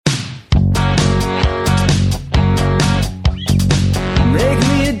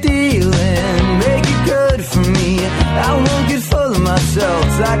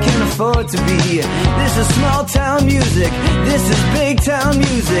afford to be. This is small town music, this is big town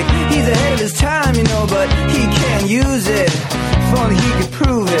music. He's ahead of his time, you know, but he can't use it. If only he could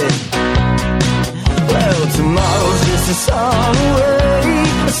prove it. Well, tomorrow's just a song away,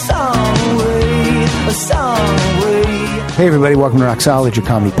 a song away, a song away. Hey everybody, welcome to Rock Solid, your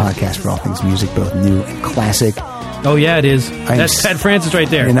comedy podcast for all things music, both new and classic. Oh yeah, it is. That's Ted Francis right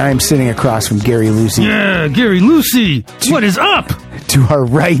there. And I am sitting across from Gary Lucy. Yeah, Gary Lucy. What is up? To our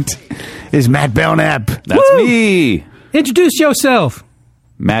right is Matt Belknap. That's Woo! me. Introduce yourself.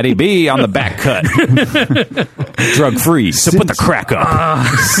 Matty B on the back cut. Drug free. So put the crack up.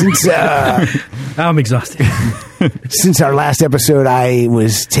 I'm exhausted. Since our last episode, I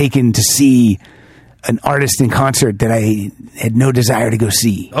was taken to see an artist in concert that I had no desire to go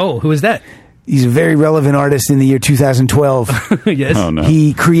see. Oh, who is that? He's a very relevant artist in the year 2012. Yes. Oh, no.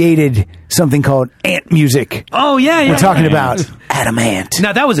 He created something called Ant Music. Oh, yeah. We're talking about Adam Ant.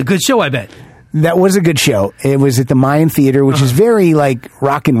 Now, that was a good show, I bet. That was a good show. It was at the Mayan Theater, which is very like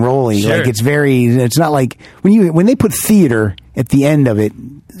rock and rolly. Sure. Like it's not like when they put theater at the end of it,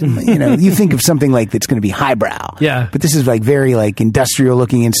 you know, you think of something like that's going to be highbrow. Yeah. But this is like very like industrial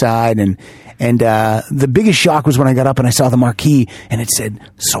looking inside, and the biggest shock was when I got up and I saw the marquee and it said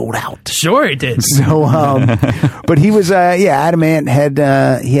sold out. Sure, it did. So, but he was, Adam Ant had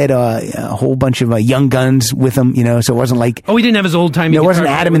a whole bunch of young guns with him, you know, so it wasn't like. Oh, he didn't have his old timey. No, it wasn't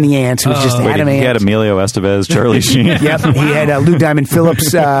Adam and the Ants. It was just Adam Ant. He had Emilio Estevez, Charlie Sheen. Yep, he had Lou Diamond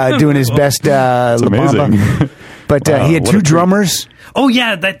Phillips doing his best La Bamba. But he had two drummers. Oh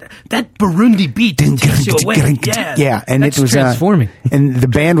yeah, that Burundi beat takes you away. Yeah, and that's it was transforming. And the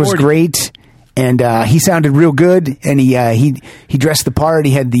band was great, and he sounded real good. And he dressed the part.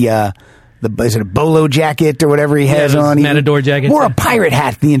 He had the is it a bolo jacket or whatever he has on? He Matador jacket. Wore a pirate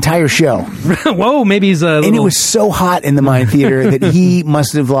hat the entire show. Whoa, maybe he's a. And it was so hot in the Mayan Theater that he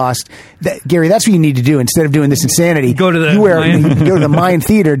must have lost. Gary, that's what you need to do instead of doing this insanity. Go to the go to the Mayan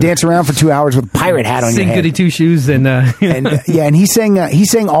Theater, dance around for 2 hours with a pirate hat on your head. Sing goody two shoes and and he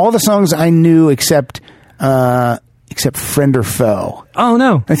sang all the songs I knew except Friend or Foe. Oh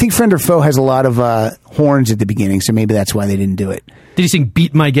no! I think Friend or Foe has a lot of horns at the beginning, so maybe that's why they didn't do it. Did he sing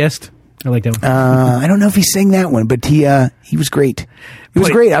 "Beat My Guest"? I like that one. I don't know if he sang that one, but he was great. It was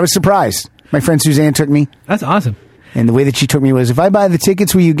great. I was surprised. My friend Suzanne took me. That's awesome. And the way that she took me was, if I buy the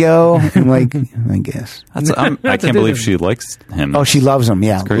tickets, will you go? I'm like, I guess. I can't believe she likes him. Oh, she loves him.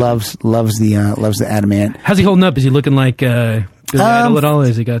 Yeah, loves the Adam Ant. How's he holding up? Is he looking like Billy Idol at all? Or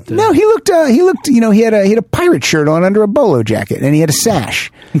has he got? No, he looked. You know, he had a pirate shirt on under a bolo jacket, and he had a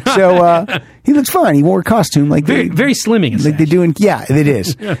sash. So he looked fine. He wore a costume like very slimming. Like they do in it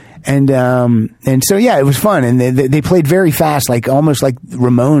is. Yeah. And so it was fun, and they played very fast, like almost like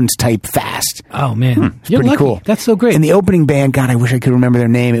Ramones type fast. Oh man, it's pretty cool. That's so great. And the opening band, God, I wish I could remember their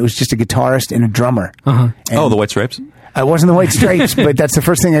name. It was just a guitarist and a drummer. The White Stripes. I wasn't the White Stripes, but that's the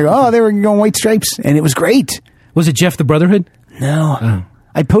first thing I go. Oh, they were going White Stripes, and it was great. Was it Jeff the Brotherhood? No. Oh.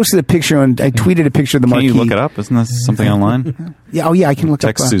 I posted a picture I tweeted a picture of the marquee. Can you look it up? Isn't that something online? Yeah. Oh, yeah. I can look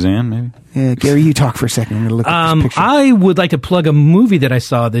Text up. Suzanne, maybe. Yeah, Gary, you talk for a second. I'm going to look at this picture. I would like to plug a movie that I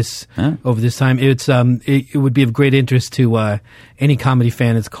saw over this time. It's it would be of great interest to any comedy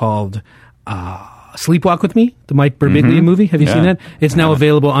fan. It's called Sleepwalk with Me, the Mike Birbiglia movie. Have you seen that? It's now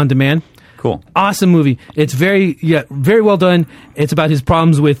available on demand. Cool. Awesome movie. It's very well done. It's about his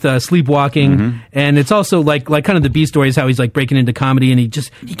problems with sleepwalking, and it's also like kind of the B story is how he's like breaking into comedy, and he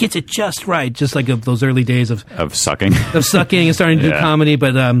gets it just right, just like of those early days of sucking and starting to do comedy.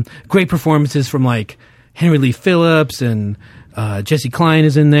 But great performances from like Henry Lee Phillips and Jesse Klein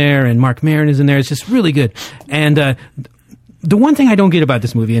is in there, and Mark Maron is in there. It's just really good. And the one thing I don't get about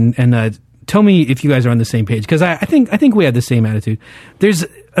this movie, and tell me if you guys are on the same page, because I think we have the same attitude. There's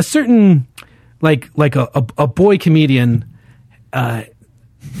a certain like a boy comedian.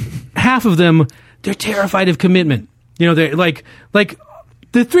 Half of them, they're terrified of commitment. You know, they're like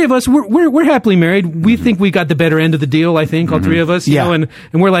the three of us. We're happily married. We think we got the better end of the deal. I think all three of us. You know, and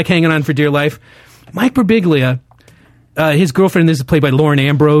we're like hanging on for dear life. Mike Birbiglia. His girlfriend is played by Lauren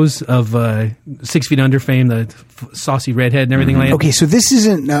Ambrose of 6 Feet Under fame, the saucy redhead and everything like that. Okay, so this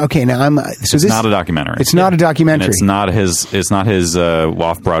isn't okay. Now it's not a documentary. It's not a documentary. And it's not his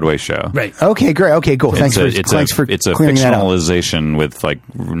off Broadway show. Right. Okay, great. Okay, cool. Thanks for it's a clearing that up. fictionalization with like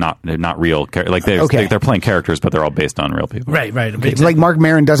not real like they're playing characters, but they're all based on real people. Right. Okay. Like Mark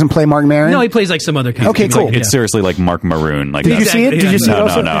Maron doesn't play Mark Maron. No, he plays like some other kind. Okay, cool. It's seriously like Mark Maroon. Like did you see it? Did you see it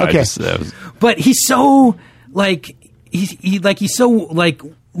also? No. Okay. But he's so like. He's so like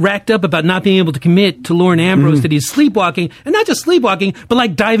racked up about not being able to commit to Lauren Ambrose that he's sleepwalking, and not just sleepwalking, but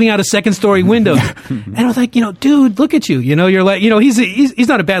like diving out of second-story windows. And I was like, dude, look at you. You're like, he's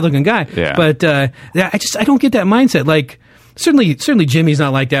not a bad-looking guy. Yeah. But I don't get that mindset. Like, certainly Jimmy's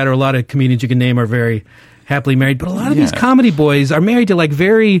not like that, or a lot of comedians you can name are very happily married, but a lot of these comedy boys are married to like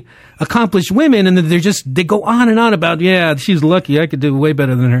very accomplished women, and they go on and on about, she's lucky, I could do way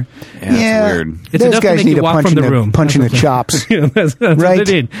better than her. Yeah, it's weird. It's those guys need a punch in the chops. That's right? what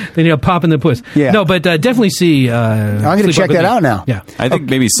they need. They need a pop in the puss. Yeah. No, but definitely see. I'm going to check that out now. Yeah, I think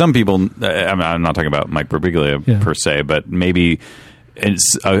maybe some people. I'm not talking about Mike Birbiglia per se, but maybe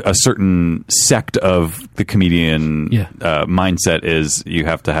it's a certain sect of the comedian mindset is you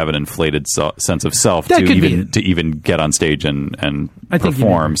have to have an inflated sense of self to even get on stage and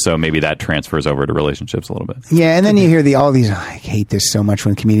perform. So maybe that transfers over to relationships a little bit. Yeah, and then you hear all these. I hate this so much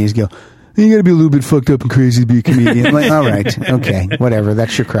when comedians go, you got to be a little bit fucked up and crazy to be a comedian. I'm like, all right, okay, whatever.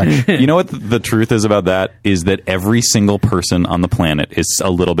 That's your crutch. You know what the truth is about that is that every single person on the planet is a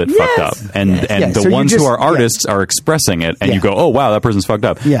little bit fucked up, and the ones who are artists are expressing it, and you go, oh wow, that person's fucked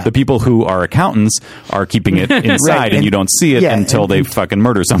up. Yeah. The people who are accountants are keeping it inside, and you don't see it until they fucking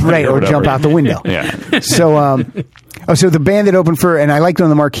murder somebody, or jump out the window. Yeah. So, so the band that opened for, and I liked on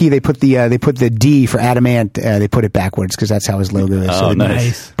the marquee, they put the D for Adamant. They put it backwards because that's how his logo is. Oh,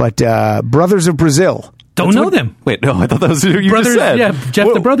 nice. But Brothers of Brazil. Don't know them. Wait, no, I thought that was who you Brothers, just said. Yeah,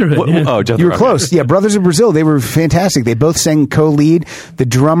 Jeff the Brotherhood. Oh, Jeff you were close. Yeah, Brothers of Brazil. They were fantastic. They both sang co-lead. The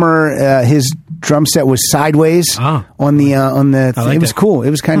drummer, his drum set was sideways on the. It was cool. It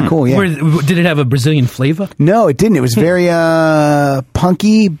was kind of cool. Yeah. Did it have a Brazilian flavor? No, it didn't. It was very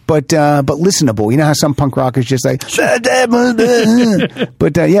punky, but listenable. You know how some punk rock is just like. But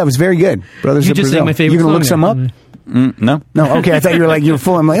it was very good. Brothers of Brazil. My favorite you gonna look some up? No. Okay. I thought you were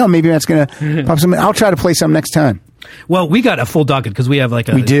full. I'm like, oh, maybe that's gonna pop some. I'll try to play some next time. Well, we got a full docket because we have like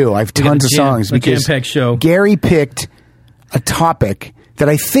we do. I have tons of songs because jam-packed show. Gary picked a topic that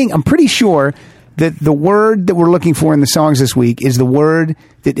I'm pretty sure that the word that we're looking for in the songs this week is the word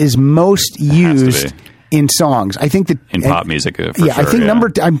that is most used in songs. I think that in pop music. For sure, I think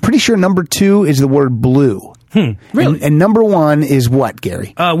I'm pretty sure number 2 is the word blue. Really? And number 1 is what,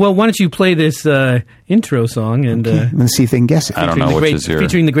 Gary? Well, why don't you play this intro song and let's see if they can guess it. I don't know which is here.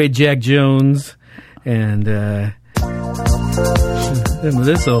 Featuring the great Jack Jones, and this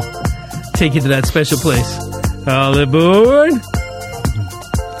will take you to that special place. All aboard!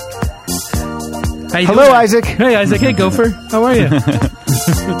 Hello, Isaac. Hey, Isaac. Hey, Gopher. How are you?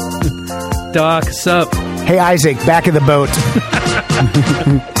 Doc, sup? Hey, Isaac. Back in the boat.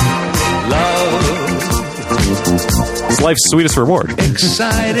 It's life's sweetest reward.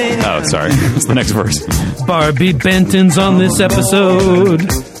 Exciting. Oh, sorry. It's the next verse. Barbie Benton's on this episode.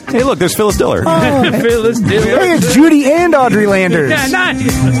 Hey, look, there's Phyllis Diller. Oh, Phyllis Diller. Hey, it's Judy and Audrey Landers. Yeah, nice.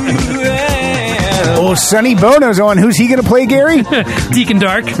 Oh, Sonny Bono's on. Who's he going to play, Gary? Deacon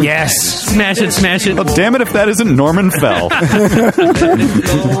Dark. Yes. Smash it, smash it. Well, damn it if that isn't Norman Fell.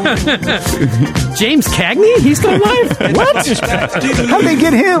 James Cagney? He's still alive? What? How'd they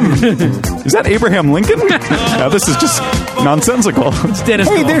get him? Is that Abraham Lincoln? No, this is just nonsensical. It's Dennis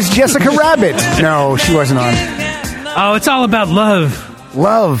Hey, Cole. there's Jessica Rabbit. No, she wasn't on. Oh, it's all about love.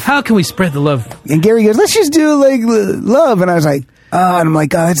 Love. How can we spread the love? And Gary goes, let's just do like love. And I was like, and I'm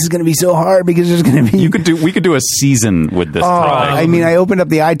like, this is going to be so hard because there's going to be. We could do a season with this. I mean, I opened up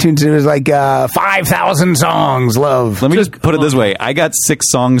the iTunes and it was like 5,000 songs. Love. Let me just put it this way: I got 6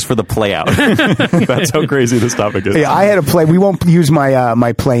 songs for the play out. That's how crazy this topic is. Yeah, I had a play. We won't use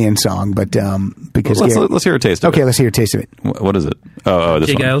my play-in song, but because let's hear a taste of it. Okay, let's hear a taste of it. What is it? Oh, this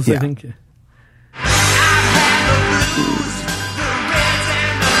Jay one. Giles, Yeah. I think.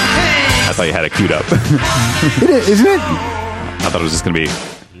 I thought you had it queued up. It is, isn't it? I thought it was just going to be.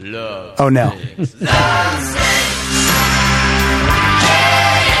 Oh no.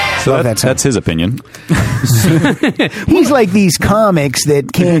 So that's his opinion. He's like these comics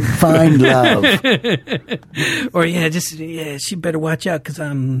that can't find love. Or she better watch out because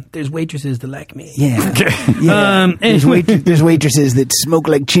there's waitresses that like me. Yeah. Yeah. There's waitresses that smoke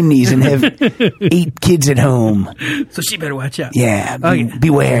like chimneys and have 8 kids at home. So she better watch out. Yeah. Okay.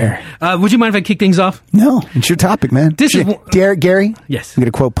 Beware. Would you mind if I kick things off? No, it's your topic, man. Gary. Yes. I'm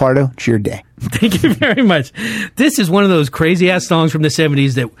going to quote Pardo. It's your day. Thank you very much. This is one of those crazy-ass songs from the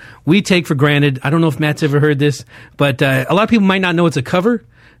 70s that we take for granted. I don't know if Matt's ever heard this, but a lot of people might not know it's a cover.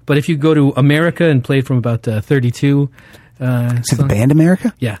 But if you go to America and play it from about 32... Is it the band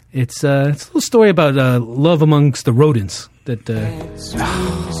America? Yeah. It's a little story about love amongst the rodents. That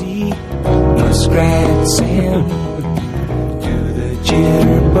Muskrat Sam to the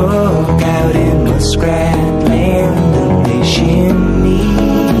jitterbug out in Muskrat Land. they shimmy.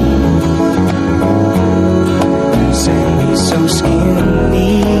 Send me so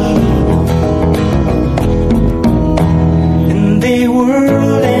skinny. And they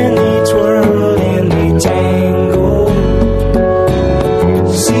whirl and they twirl and they tangle,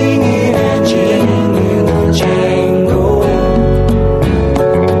 singing and jingling the jangle,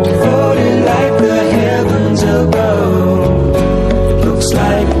 floating like the heavens above. It looks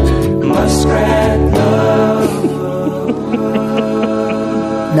like muskrat love.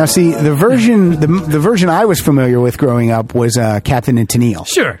 Now, see, the version I was familiar with growing up was Captain and Tennille.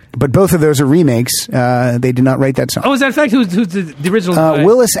 Sure. But both of those are remakes. They did not write that song. Oh, is that in fact who's the original guy?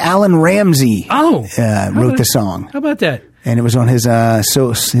 Willis Allen Ramsey wrote the song. How about that? And it was on his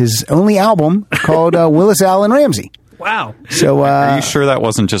his only album called Willis Allen Ramsey. Wow. So, are you sure that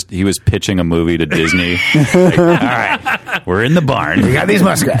wasn't just he was pitching a movie to Disney? Like, all right, we're in the barn. We got these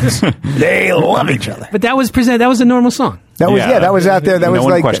muskrats. They love each other. But that was presented. That was a normal song. That was that was out there. That no was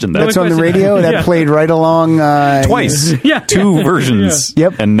one like questioned that. That's on the radio. That played right along twice. Two versions.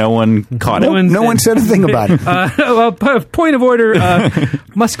 Yep. And no one caught it. No one said a thing about it. Well, point of order,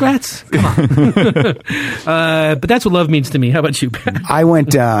 muskrats. Come on. But that's what love means to me. How about you, Pat? I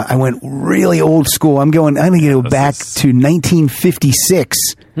went really old school. I'm going to go back to 1956.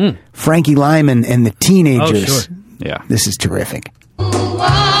 Frankie Lyman and the Teenagers. Oh, sure. Yeah. This is terrific.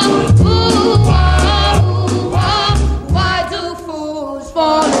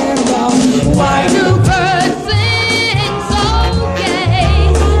 Why do birds sing so gay?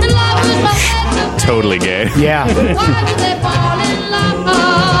 And love is my head. Totally gay. Yeah. Why do they fall in love?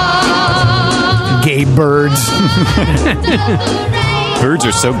 Gay birds. Birds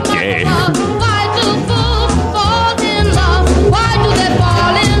are so gay. Why do fools fall in love? Why do they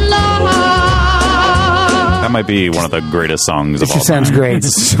fall in love? That might be one of the greatest songs of all It sounds time. great.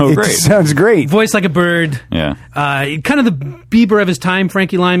 It's so great. It sounds great. Voice like a bird. Yeah. Kind of the Bieber of his time,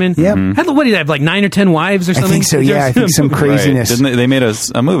 Frankie Lyman. Yep. What did he have, like 9 or 10 wives or I something? think so. Yeah, I think some craziness. Right. Didn't they made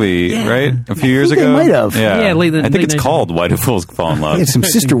a movie, right? A few years think ago? they might have. Yeah, I think it's 1990s. called Why Do Fools Fall in Love? It's some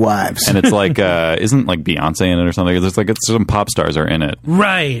sister wives. And it's like, isn't like Beyonce in it or something? It's some pop stars are in it.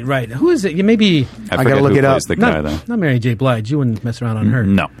 Right. Who is it? Maybe I gotta forget look who it up. plays the guy, though. not Mary J. Blige. You wouldn't mess around on her.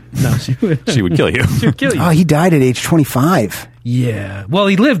 No. No, she would. She would kill you. She would kill you. Oh, he died at age 25. Yeah. Well,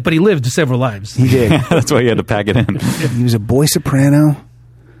 he lived several lives. He did. That's why you had to pack it in. He was a boy soprano.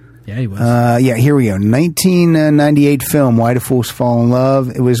 Yeah, he was. Yeah, here we go. 1998 film, Why Do Fools Fall in Love?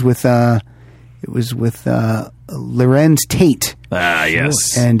 It was with Lorenz Tate. Ah,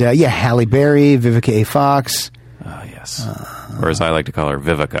 yes. And Halle Berry, Vivica A. Fox. Ah, yes. Or as I like to call her,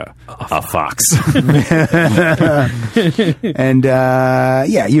 Vivica, a fox. And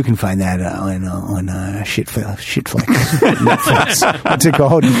you can find that on Shitflix. Netflix. What's it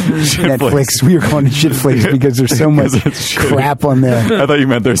called? Netflix. We were calling it Shitflix because there's so much crap on there. I thought you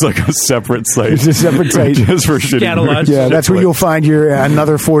meant there's like a separate site. There's a separate site just for shitty Catalog. movies. Yeah, that's where you'll find your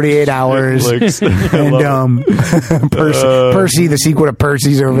another 48 hours. And Percy, the sequel to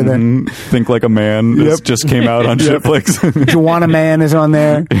Percy's over there. Think Like a Man. This just came out on Shitflix. Joanna Man is on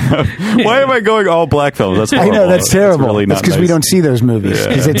there. Why am I going all black films? That's horrible. I know, that's terrible. Really that's because we don't see those movies.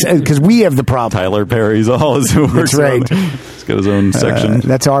 Because we have the problem. Tyler Perry's all his work. That's right. He's got his own section.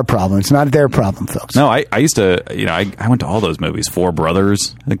 That's our problem. It's not their problem, folks. No, I used to, I went to all those movies. Four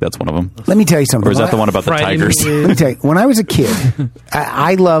Brothers. I think that's one of them. Let me tell you something. Or is that the one about the Friday tigers? movie. Let me tell you, when I was a kid,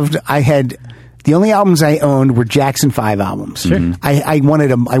 I had the only albums I owned were Jackson 5 albums. Sure. I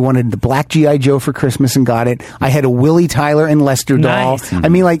wanted the Black G.I. Joe for Christmas and got it. I had a Willie Tyler and Lester doll. Nice. I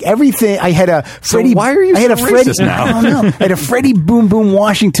mean, like everything. I had a Freddie. why are you I had so a Freddie, racist now? I don't know. I had a Freddie Boom Boom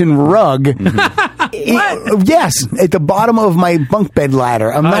Washington rug. Yes, at the bottom of my bunk bed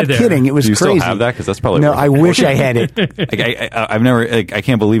ladder. I'm not kidding. It was Do you crazy. still have that? Because that's probably No, I wish I had it. I've never. I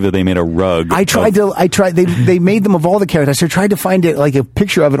can't believe that they made a rug. I tried. They made them of all the characters. I tried to find it, like a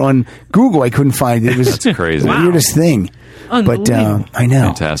picture of it on Google. I couldn't find it. It was That's crazy. the weirdest thing. But I know.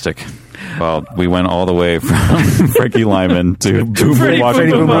 Fantastic. Well, we went all the way from Frankie Lyman to Freddie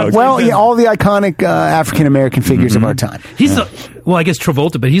Washington Boom Boom. Rug. Well, yeah, all the iconic African American figures of our time. He's I guess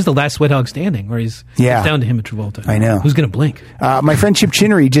Travolta, but he's the last sweat hog standing, or it's down to him and Travolta. I know. Who's going to blink? My friend Chip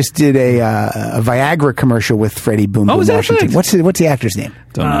Chinnery just did a Viagra commercial with Freddie Boom Boom is that Washington. right? What's the actor's name?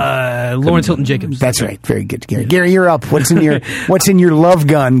 Lawrence Hilton Jacobs. That's right. Very good, Gary. Gary, you're up. What's in your love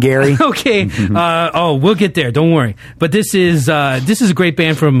gun, Gary? Okay. We'll get there. Don't worry. But this is a great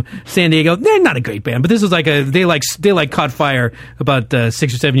band from San Diego. They're not a great band, but this was they caught fire about 6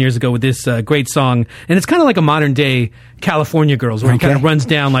 or 7 years ago with this great song, and it's kind of like a modern day California Girls, where he kind of runs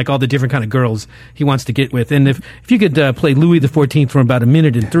down like all the different kind of girls he wants to get with. And if you could play Louis the 14th for about 1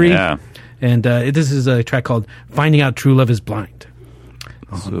 minute and 3. Yeah. And this is a track called "Finding Out True Love Is Blind."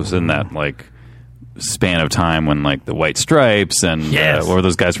 So it was in that like span of time when like the White Stripes and what were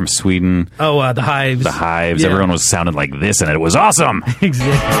those guys from Sweden? Oh, the Hives. The Hives. Yeah. Everyone was sounding like this, and it was awesome.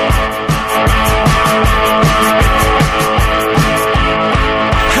 Exactly.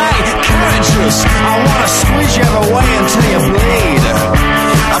 I wanna squeeze you away until you bleed.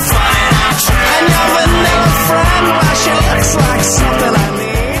 I'm finding out true. And your vanilla friend, well, she looks like something I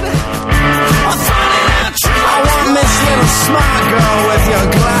need. I'm finding out true. I want this little smart girl with your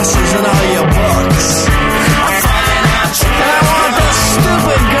glasses and all your books. I'm finding out true. And I want this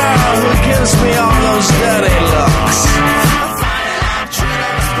stupid girl who gives me all those dirty looks. I'm finding out true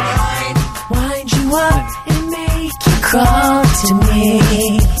love's blind. Wind you up and make you crawl to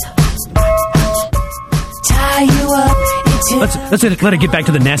me. Let's let it get back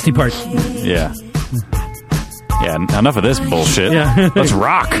to the nasty part. Yeah. Yeah, enough of this bullshit. Yeah. Let's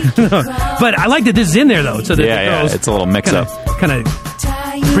rock. But I like that this is in there, though. So that the girls it's a little mix-up. Kind of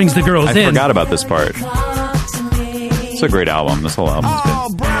brings the girls in. I forgot about this part. It's a great album. This whole album's good.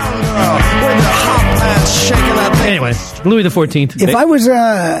 Anyway, Louis XIV. If I was,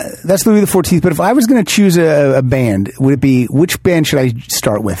 that's Louis XIV, but if I was going to choose a band, would it be, which band should I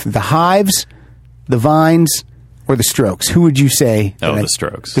start with? The Hives, the Vines, or the Strokes? Who would you say? The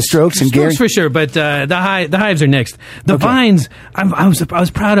Strokes. The Strokes and Gary? For sure, but the Hives are next. The Vines, I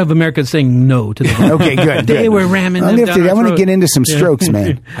was proud of America saying no to the Vines. Okay, good. They were ramming them down I want to get into some Strokes,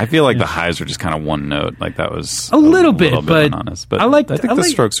 man. I feel like the Hives were just kind of one note. Like that was a little bit, but honest. But I think the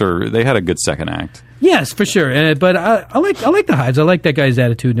Strokes they had a good second act. Yes, for sure. But I like the Hives. I like that guy's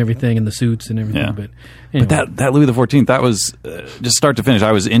attitude and everything, and the suits and everything. Yeah. But anyway. that Louis XIV, that was just start to finish.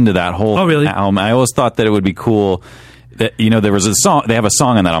 I was into that whole album. I always thought that it would be cool. That, there was a song. They have a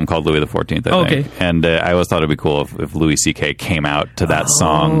song on that album called Louis XIV. I think. And I always thought it'd be cool if Louis C.K. came out to that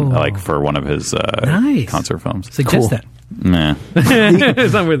song, like for one of his concert films. Suggest that. Nah.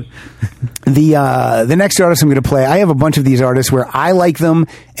 It's not worth it. The next artist I'm going to play, I have a bunch of these artists where I like them,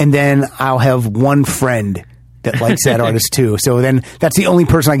 and then I'll have one friend that likes that artist too. So then that's the only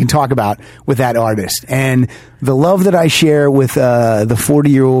person I can talk about with that artist. And the love that I share with the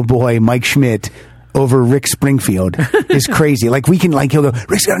 40-year-old boy, Mike Schmidt, over Rick Springfield is crazy. Like he'll go,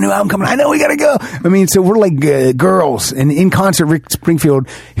 Rick's got a new album coming. I know, we gotta go. I mean, so we're like girls, and in concert, Rick Springfield,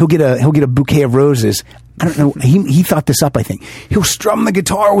 he'll get a bouquet of roses. I don't know. He thought this up, I think. He'll strum the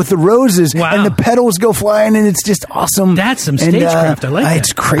guitar with the roses, and the petals go flying, and it's just awesome. That's some stagecraft. I like that.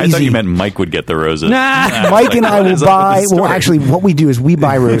 It's crazy. I thought you meant Mike would get the roses. Mike and I will buy. Well, actually, what we do is we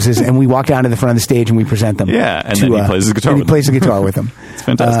buy roses, and we walk down to the front of the stage and we present them. Yeah, and then he plays the guitar. And he plays the guitar with them. It's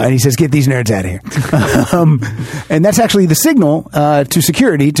fantastic. And he says, "Get these nerds out of here." And that's actually the signal to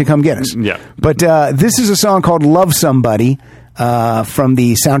security to come get us. Yeah. But this is a song called "Love Somebody." From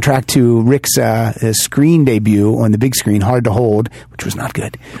the soundtrack to Rick's screen debut on the big screen, Hard to Hold, which was not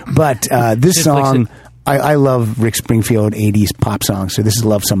good. But this song, I love Rick Springfield 80s pop songs, so this is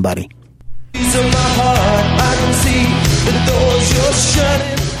Love Somebody. Piece of my heart, I can see the doors you're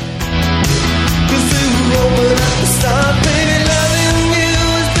shutting. 'Cause you open up the start, baby, loving you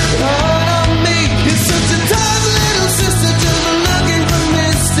has been hard on me. You're such a tough little sister, just looking for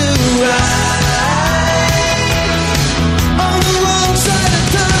Mr. Right.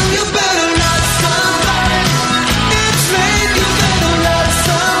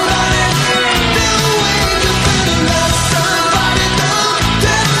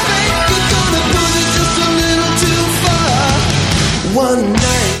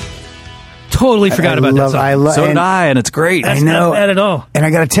 Totally forgot about that song. So did I, and it's great. I know. Not bad at all. And I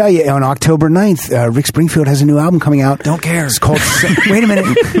got to tell you, on October 9th, Rick Springfield has a new album coming out. Don't care. It's called, wait a minute,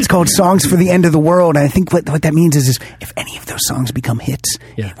 it's called Songs for the End of the World. And I think what that means is if any of those songs become hits,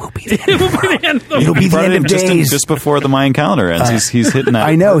 it will be the end of the world. It'll be the end of days. Just before the Mayan calendar ends. He's hitting that.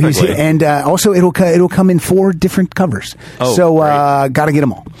 I know. Perfectly. And also it'll come in 4 different covers. So got to get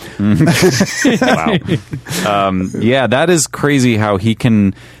them all. Wow. Yeah, that is crazy how he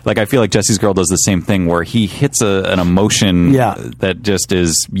can, like, I feel like Jesse's Girl does the same thing where he hits an emotion that just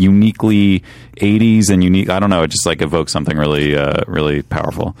is uniquely 80s and unique. I don't know. It just like evokes something really, really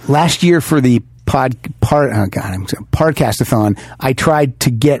powerful. Last year for the Podcastathon, I tried to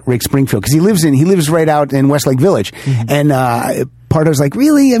get Rick Springfield because he lives right out in Westlake Village. And, Pardo's like,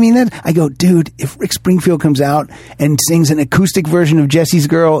 really? I mean, I go, dude, if Rick Springfield comes out and sings an acoustic version of Jesse's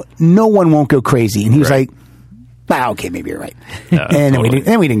Girl, no one won't go crazy. And he was like, okay, maybe you're right. And totally.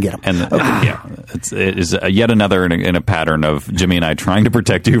 then we didn't get him. And it is yet another in a pattern of Jimmy and I trying to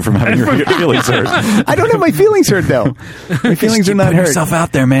protect you from having your feelings hurt. I don't have my feelings hurt, though. My feelings are not hurt. Put yourself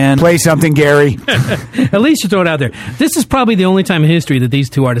out there, man. Play something, Gary. At least you throw it out there. This is probably the only time in history that these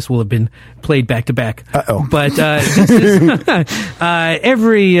two artists will have been played back to back. Uh-oh. But this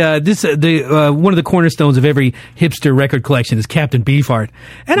is one of the cornerstones of every hipster record collection is Captain Beefheart.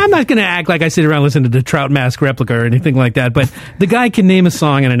 And I'm not going to act like I sit around listening to the Trout Mask Replica or anything like that, but the guy can name a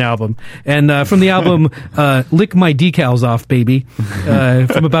song in an album. And from the album Lick My Decals Off, Baby,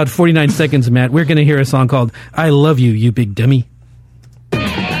 from about 49 seconds, Matt, we're going to hear a song called I Love You, You Big Dummy.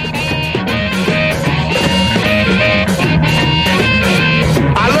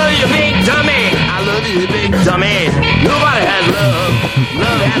 Dummy, nobody has love.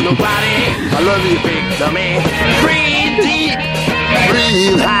 Love has nobody. I love you, big dummy. Breathe deep,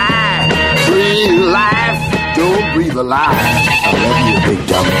 breathe high, breathe life. Don't breathe a lie. I love you, big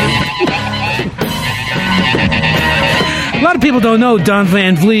dummy. A lot of people don't know Don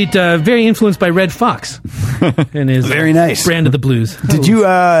Van Vliet, very influenced by Red Fox and his very nice brand of the blues. Did you,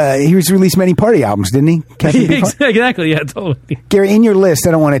 he was released many party albums, didn't he? Exactly, yeah, totally. Gary, in your list,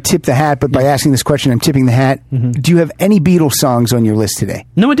 I don't want to tip the hat, but by asking this question, I'm tipping the hat. Mm-hmm. Do you have any Beatles songs on your list today?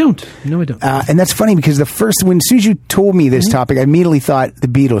 No, I don't. And that's funny because as soon as you told me this topic, I immediately thought the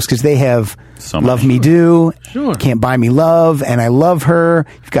Beatles, because they have Love Me Do, Can't Buy Me Love, and I Love Her.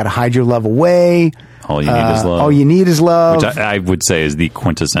 You've got to Hide Your Love Away. All You Need Is Love. All You Need Is Love. Which I would say is the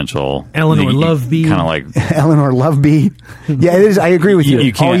quintessential Eleanor Love Beat. Kind of like Eleanor Love Beat. Yeah, it is. I agree with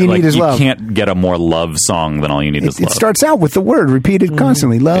you. All You Need Is Love. You can't get a more love song than All You Need Is Love. It starts out with the word repeated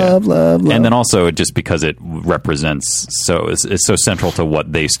constantly. Love, love, love. And then also just because it represents it's so central to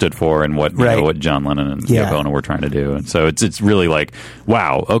what they stood for and what what John Lennon and Yoko Ono were trying to do. And so it's really like,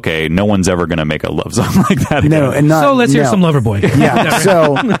 wow, okay, no one's ever going to make a love song like that again. No, and not, so let's hear some Loverboy. Yeah.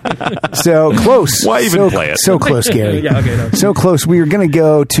 So close. Why even play it? So close, Gary. So close. We are going to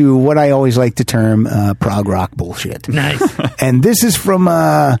go to what I always like to term prog rock bullshit. Nice. And this is from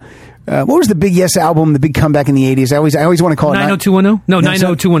what was the Big Yes album, the big comeback in the 80s? I always want to call it 90210? No,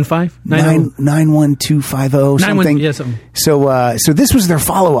 90215. 91250 something. Yeah, something. So this was their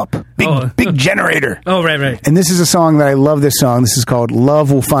follow-up. Big Generator. Oh, right. And this is a song that I love this song. This is called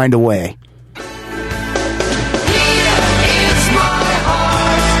Love Will Find a Way.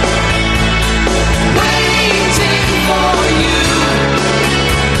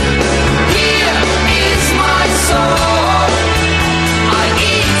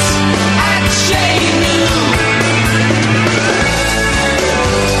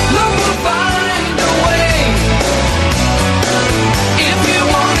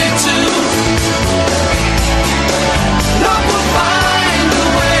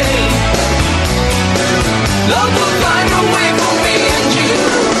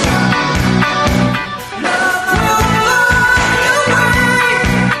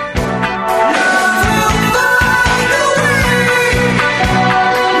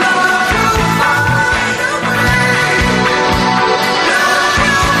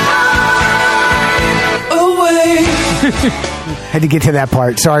 Had to get to that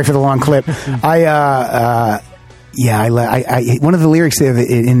part. Sorry for the long clip. I one of the lyrics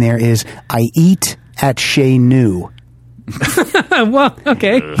in there is, I eat at Chez Nous. Well,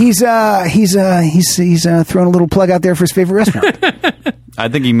 okay. He's throwing a little plug out there for his favorite restaurant. I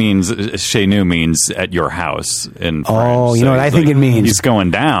think he means Chez Nous means at your house in France. Oh, you know what I think it means? He's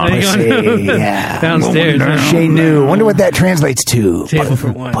going down. Downstairs. Chez Nous. Wonder what that translates to. Table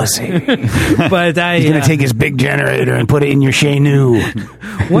for one. Pussy. But he's going to take his big generator and put it in your Chez Nous.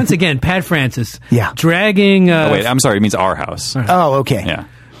 Once again, Pat Francis. Yeah. Dragging... wait, I'm sorry. It means our house. Oh, okay. Yeah.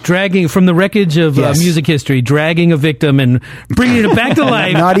 Dragging from the wreckage of music history, dragging a victim and bringing it back to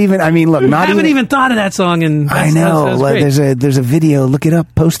life. I haven't even thought of that song, and I know. There's a video. Look it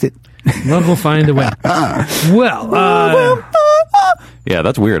up. Post it. Love will find a way. Well, yeah,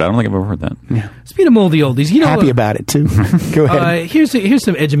 that's weird. I don't think I've ever heard that. Yeah. Speaking of moldy oldies, happy about it too. Go ahead. Here's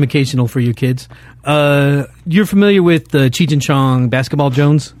some educational for you kids. You're familiar with Cheech and Chong Basketball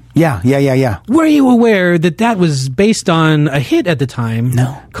Jones? Yeah. Were you aware that was based on a hit at the time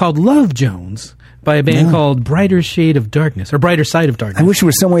called Love Jones by a band called Brighter Shade of Darkness, or Brighter Side of Darkness? I wish there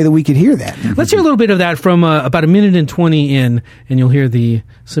was some way that we could hear that. Let's hear a little bit of that from about a minute and 20 in, and you'll hear the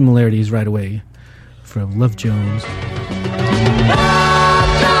similarities right away from Love Jones.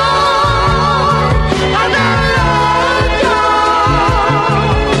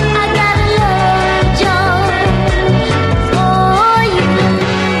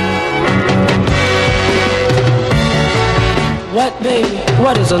 What, baby?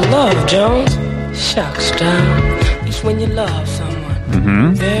 What is a love, Jones? shocks down. It's when you love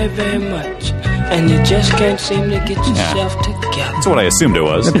someone very, very much, and you just can't seem to get yourself together. That's what I assumed it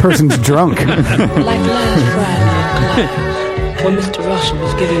was. That person's drunk. Like last Friday in class, when Mr. Russell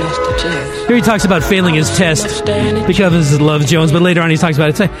was giving us the test. Here he talks about failing his test because he loves Jones, but later on he talks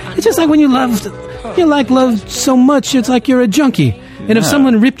about it. It's just like when you like love so much, it's like you're a junkie. And if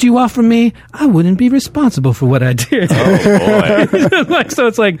someone ripped you off from me, I wouldn't be responsible for what I did. Oh, boy. So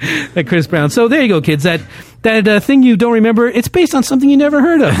it's like Chris Brown. So there you go, kids. That thing you don't remember, it's based on something you never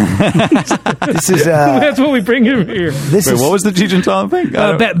heard of. This is that's what we bring him here. Wait, what was the Cheech and Chong thing?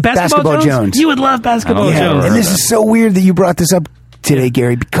 Basketball Jones? You would love Basketball Jones. And this is so weird that you brought this up today,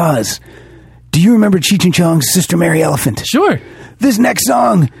 Gary, because do you remember Cheech and Chong's Sister Mary Elephant? Sure. This next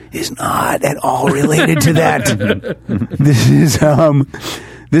song is not at all related to that.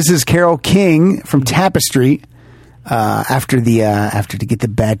 This is Carole King from Tapestry. After to get the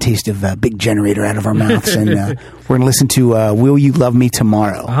bad taste of Big Generator out of our mouths, and we're going to listen to "Will You Love Me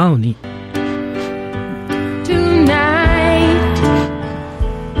Tomorrow." Oh, neat. Tonight,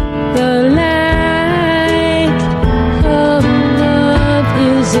 the light of love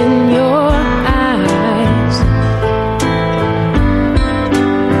is in your eyes,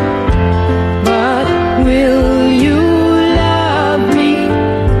 but will you love me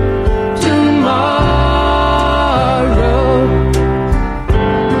tomorrow?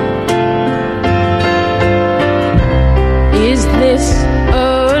 Is this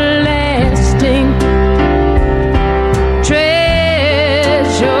a lasting treasure?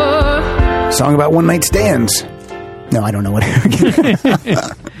 Song about one night stands. No, I don't know what.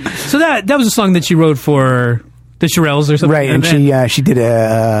 So that was a song that she wrote for the Shirelles or something, right? And she did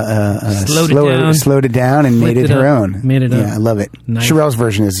slowed it down and made it her own. Made it up. Yeah, I love it. Nice. Shirelle's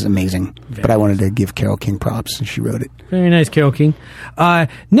version is amazing, but I wanted to give Carole King props, and she wrote it. Very nice, Carole King.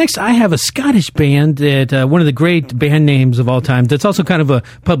 Next, I have a Scottish band that one of the great band names of all time. That's also kind of a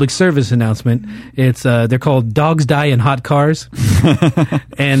public service announcement. It's they're called Dogs Die in Hot Cars,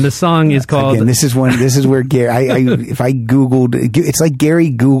 and the song is called. Again, this is where Gary. If I googled, it's like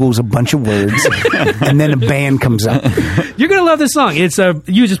Gary Googles a bunch of words, and then a band comes up. You're gonna love this song. It's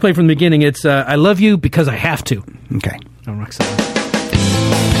you just play from the beginning. It's I Love You Because I Have to. Okay. On Roxanne.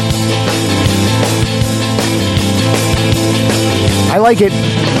 I like it.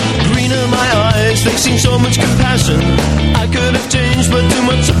 Green in my eyes, they seem so much compassion. I could have changed, but too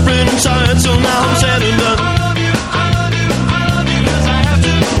much suffering inside, so now I'm sad and done.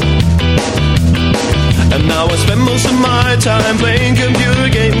 And now I spend most of my time playing computer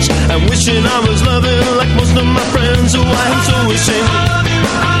games and wishing I was loving like most of my friends. Oh, I am so ashamed.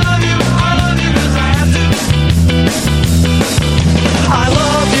 I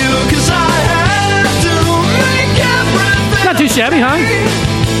love you 'cause I have to make everything. Not too shabby, huh?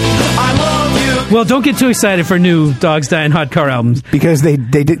 I love you. Well, don't get too excited for new Dogs Die in Hot Car albums. Because they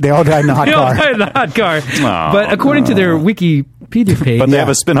all died in a hot They car. all died in a hot car. Oh. But according to their Wikipedia page... But they have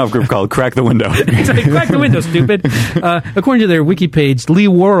a spin-off group called Crack the Window. It's like, crack the window, stupid. According to their wiki page, Lee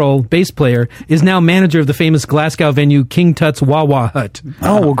Worrell, bass player, is now manager of the famous Glasgow venue King Tut's Wawa Hut.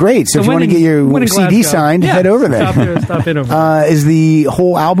 Oh, well, great. So if you want to get your CD signed, head over there. Stop in over there. Is the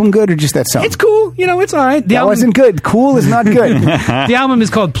whole album good or just that song? It's cool. You know, it's all right. That wasn't good. Cool is not good. The album is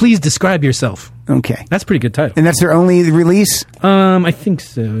called Please Describe Yourself. Okay. That's a pretty good title. And that's their only release? I think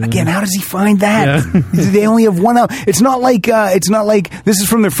so. Again, how does he find that? Yeah. They only have one album. It's not like this is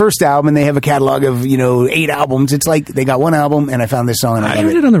from their first album and they have a catalog of 8 albums. It's like they got one album and I found this song and I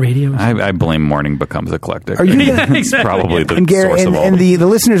heard it on the radio. I blame Morning Becomes Eclectic. Are you? Yeah, exactly. Probably the and Gary, source of all. and the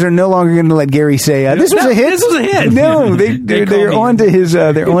listeners are no longer going to let Gary say this was a hit. This was a hit. No, they're onto his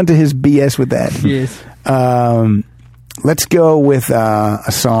BS with that. Yes. Let's go with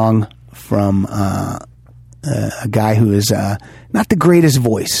a song from a guy who is not the greatest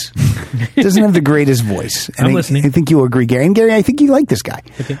voice. Doesn't have the greatest voice. And I'm listening. I think you'll agree, Gary. And Gary, I think you like this guy.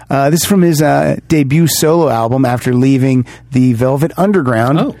 Okay. This is from his debut solo album after leaving the Velvet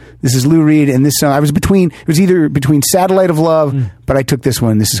Underground. Oh. This is Lou Reed, and this song it was either between Satellite of Love, but I took this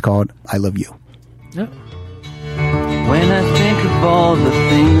one. This is called I Love You. Yeah. When I think of all the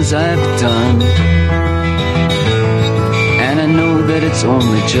things I've done, and I know that it's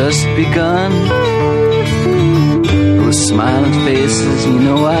only just begun, those smiling faces,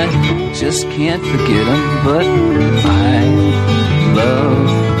 I just can't forget them, but I love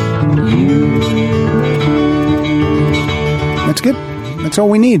you. That's good. That's all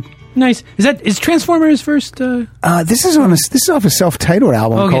we need. Nice. Is Transformer his first? This is off a self-titled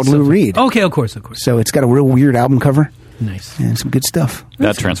album called Lou Reed. Okay, of course. So it's got a real weird album cover. Nice. And some good stuff.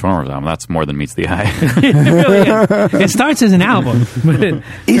 That Transformers album, that's more than meets the eye. It starts as an album. But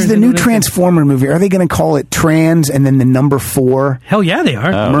is the new Transformer movie, are they going to call it Trans and then the number 4? Hell yeah, they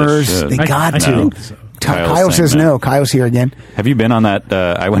are. Mers, they got to. think so. Kyle says no. Kyle's here again. Have you been on that?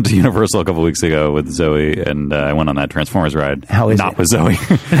 I went to Universal a couple weeks ago with Zoe, and I went on that Transformers ride. How is Not it? with Zoe.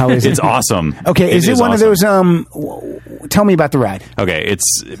 How is it? It's awesome. Okay, is it one awesome. of those? Tell me about the ride. Okay,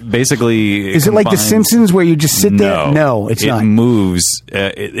 it's basically. Is it like The Simpsons where you just sit there? No, it's not. It moves.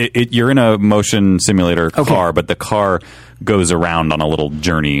 You're in a motion simulator car, but the car goes around on a little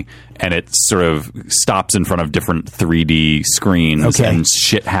journey, and it sort of stops in front of different 3D screens, and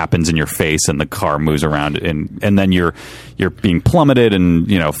shit happens in your face, and the car moves around, and then you're being plummeted and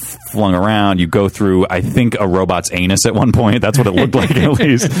flung around. You go through, I think, a robot's anus at one point. That's what it looked like, at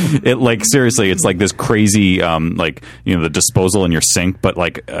least. It seriously, it's like this crazy the disposal in your sink, but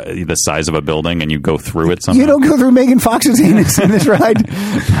the size of a building, and you go through it somehow. You don't go through Megan Fox's anus in this ride.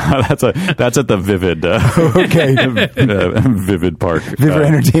 That's at the Vivid. Vivid Park. Vivid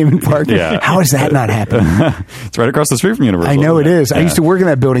Entertainment Park. Yeah. How is that not happening? It's right across the street from Universal. I know it is. Yeah. I used to work in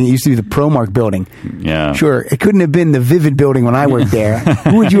that building. It used to be the ProMark building. Yeah. Sure. It couldn't have been the Vivid building when I worked there.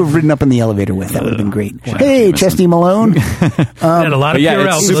 Who would you have ridden up in the elevator with? That would have been great. Hey, Chesty Malone. Had a lot of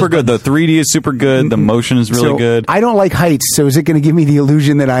it's super good. The 3D is super good. The motion is really good. I don't like heights, so is it going to give me the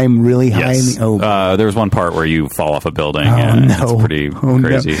illusion that I'm really high? Yes. There's one part where you fall off a building. It's pretty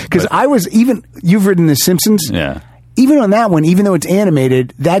crazy. Because you've ridden The Simpsons. Yeah. Even on that one, even though it's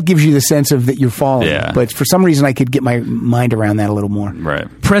animated, that gives you the sense of that you're falling. Yeah. But for some reason, I could get my mind around that a little more. Right.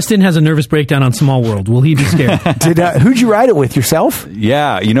 Preston has a nervous breakdown on Small World. Will he be scared? Who'd you ride it with? Yourself?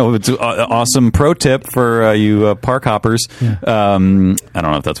 Yeah. It's an awesome pro tip for you park hoppers. Yeah. I don't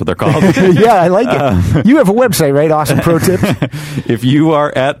know if that's what they're called. Yeah, I like it. You have a website, right? Awesome pro tips. If you are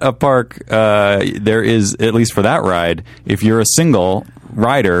at a park, there is, at least for that ride, if you're a single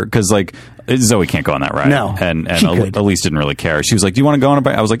rider, because Zoe can't go on that ride. No, and Elise didn't really care. She was like, "Do you want to go on a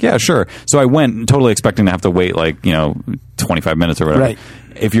bike?" I was like, "Yeah, sure." So I went, totally expecting to have to wait 25 minutes or whatever. Right.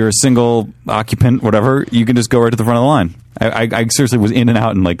 If you're a single occupant, whatever, you can just go right to the front of the line. I seriously was in and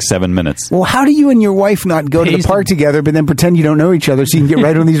out in 7 minutes. Well, how do you and your wife not go to the park together, but then pretend you don't know each other so you can get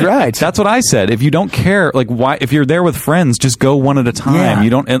right on these rides? That's what I said. If you don't care, why? If you're there with friends, just go one at a time. Yeah. You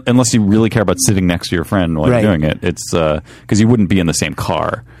don't, unless you really care about sitting next to your friend while you're doing it. It's because you wouldn't be in the same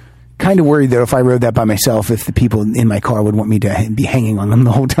car. Kind of worried, though, if I rode that by myself, if the people in my car would want me to be hanging on them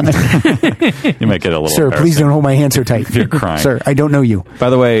the whole time. You might get a little. Sir, please don't hold my hand so tight. If you're crying. Sir, I don't know you. By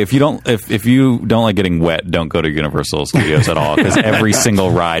the way, if you don't like getting wet, don't go to Universal Studios at all, because every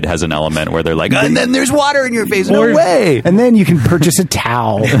single ride has an element where they're like, and then there's water in your face. No way. And then you can purchase a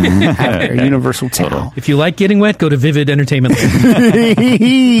towel, a Universal towel. If you like getting wet, go to Vivid Entertainment.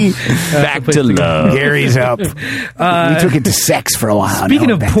 Back to love. Gary's up. We took it to sex for a while. Speaking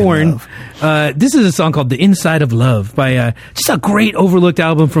of porn, this is a song called "The Inside of Love" by just a great overlooked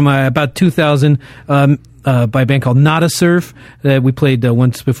album from about 2000 by a band called Nada Surf that we played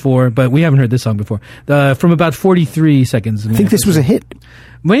once before, but we haven't heard this song before. From about 43 seconds. I think this was a hit.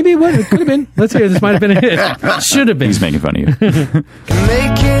 Maybe it would. It could have been. Let's hear. This might have been a hit. Should have been. He's making fun of you.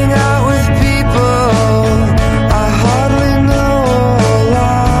 Making out with people I hardly know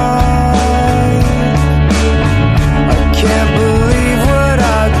alive. I can't believe what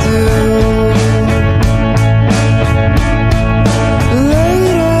I do.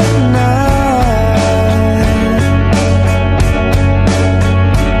 Late at night,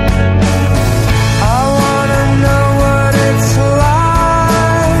 I wanna know what it's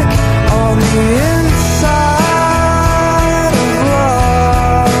like on the inside of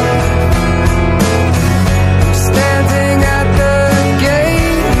love. Standing at the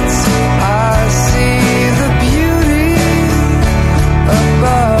gates, I see the beauty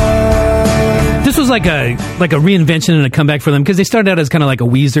above. This was like a reinvention and a comeback for them, because they started out as kind of like a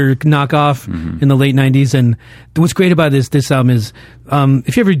Weezer knockoff in the late 90s. And what's great about this album is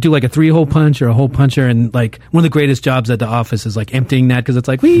if you ever do like a 3-hole punch or a hole puncher, and one of the greatest jobs at the office is emptying that, because it's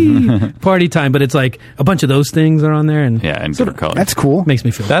wee party time, but it's a bunch of those things are on there, and and different colors. That's cool. Makes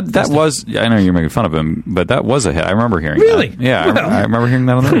me feel That was. I know you're making fun of him, but that was a hit. I remember hearing. Really? That. Yeah, Well. I remember hearing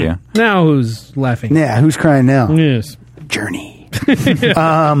that on the radio. Now who's laughing? Yeah, who's crying now? Yes. Journey.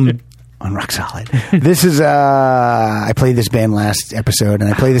 On Rock Solid. This is I played this band last episode,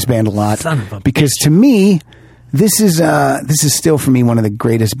 and I play this band a lot Son of a because to me this is still for me one of the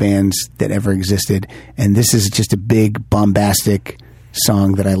greatest bands that ever existed, and this is just a big bombastic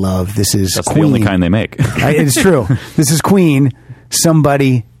song that I love. This is That's Queen. the only kind they make. It's true. This is Queen,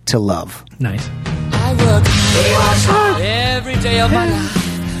 Somebody to Love. Nice. I work hard every day of my life.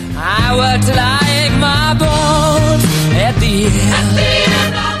 I I work till I ache my bones. At the end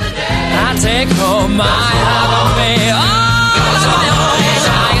of the day, I take home my half of me. All of my own.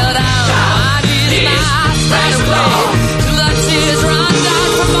 I go down my knees and I pray away till the tears run down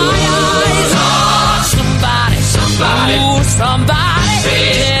from my eyes. Oh, somebody, ooh, somebody,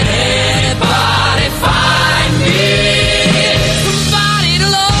 can anybody find me? Somebody to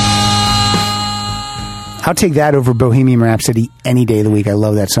love. I'll take that over Bohemian Rhapsody any day of the week. I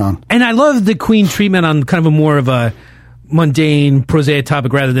love that song. And I love the Queen treatment on kind of a more of a mundane, prosaic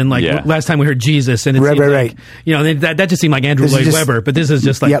topic rather than like last time we heard Jesus. And it right. Like, you know, that just seemed like Andrew Lloyd Webber, but this is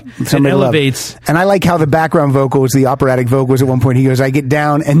just like, it elevates. And I like how the background vocals, the operatic vocals at one point, he goes, I get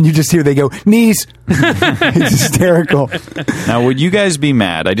down, and you just hear they go, knees. It's hysterical. Now, would you guys be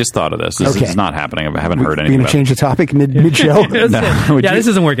mad? I just thought of this. This is not happening. I haven't heard anything We're going to change the topic mid-show? This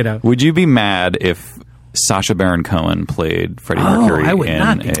isn't working out. Would you be mad if Sacha Baron Cohen played Freddie Mercury in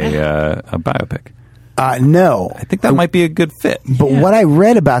a biopic? No. I think that might be a good fit. But what I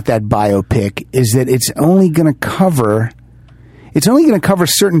read about that biopic is that it's only going to cover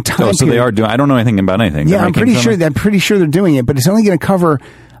certain time so they are doing. I don't know anything about anything. Yeah, I'm pretty sure they're doing it, but it's only going to cover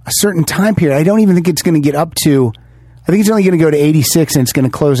a certain time period. I don't even think it's going to get up to. I think it's only going to go to 86, and it's going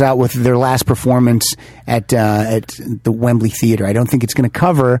to close out with their last performance at the Wembley Theatre. I don't think it's going to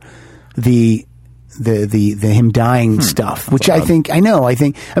cover the him dying stuff, which I think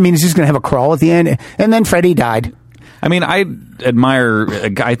it's just going to have a crawl at the end, and then Freddie died. I mean, I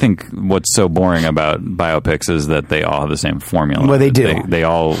think what's so boring about biopics is that they all have the same formula. Well, they do. They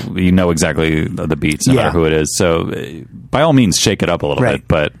all, you know exactly the beats, no matter who it is. So, by all means, shake it up a little bit,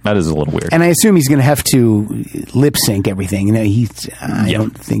 but that is a little weird. And I assume he's going to have to lip sync everything. You know, I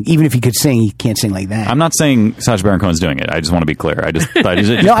don't think, even if he could sing, he can't sing like that. I'm not saying Sacha Baron Cohen's doing it. I just want to be clear. I just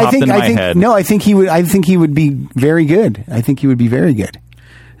popped in my head. No, I think he would be very good. I think he would be very good.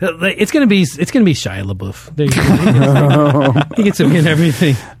 It's gonna be Shia LaBeouf. He gets him in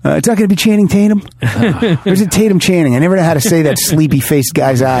everything. It's not gonna be Channing Tatum. Or is it Tatum Channing? I never know how to say that sleepy faced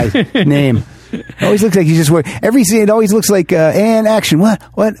guy's name. It always looks like he's just working. Every scene, it always looks like, and action. What?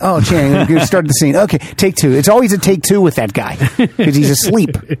 Oh, Channing, we're going to start the scene. Okay, take two. It's always a take two with that guy because he's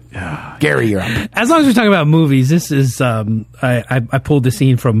asleep. Gary, you're up. As long as we're talking about movies, this is, I pulled the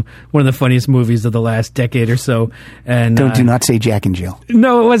scene from one of the funniest movies of the last decade or so. And do not say Jack and Jill.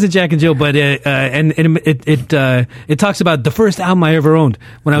 No, it wasn't Jack and Jill, but it talks about the first album I ever owned.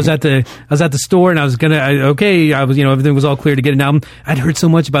 When I was at the store and I was everything was all clear to get an album. I'd heard so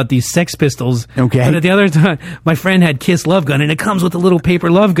much about these Sex Pistols. Okay. But at the other time, my friend had Kiss Love Gun, and it comes with a little paper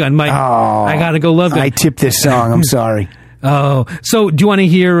love gun. I gotta go Love Gun. I tipped this song. I'm sorry. Oh, so do you want to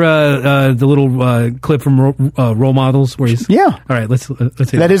hear the little clip from Role Models? Where he's All right, let's hear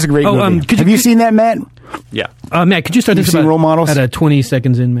that. Is a great movie. Have you seen that, Matt? Yeah. Matt, could you start this Role Models? at 20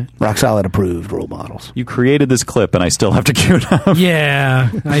 seconds in, Matt? Rock Solid approved. Role Models. You created this clip, and I still have to cue it up. Yeah,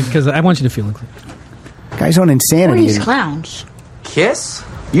 because I want you to feel it. Guy's on insanity. Who are these clowns? Kiss?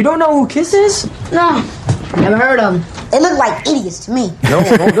 You don't know who Kiss is? No, never heard of them. They look like idiots to me.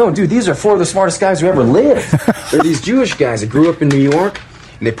 No, dude. These are four of the smartest guys who ever lived. They're these Jewish guys that grew up in New York,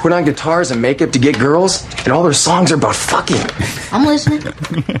 and they put on guitars and makeup to get girls, and all their songs are about fucking. I'm listening.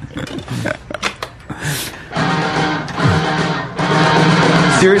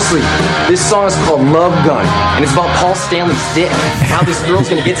 Seriously, this song is called Love Gun, and it's about Paul Stanley's dick, and how this girl's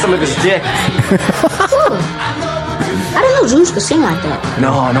gonna get some of his dick. I didn't know Jews could sing like that.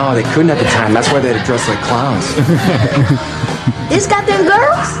 No, they couldn't at the time. That's why they had to dress like clowns. This got them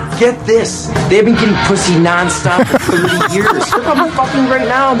girls? Get this. They've been getting pussy nonstop for 30 years. They're probably fucking right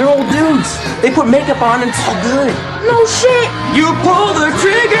now. They're old dudes. They put makeup on and it's all good. No shit. You pull the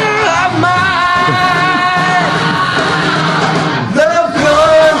trigger of mine. Love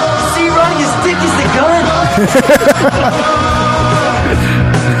gun. See, Ronnie, his dick is the gun.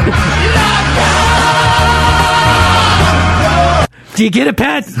 Do you get it,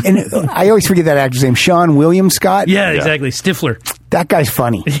 Pat? And I always forget that actor's name. Sean William Scott? Yeah, exactly. Stifler. That guy's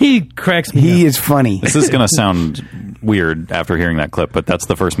funny. He cracks me up. He is funny. This is going to sound weird after hearing that clip, but that's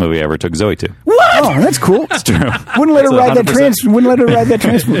the first movie I ever took Zoe to. What? Oh, that's cool. It's true. Wouldn't let her ride that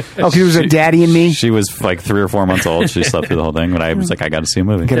transport. Oh, because it was a Daddy and Me? She was like 3 or 4 months old. She slept through the whole thing, but I was like, I got to see a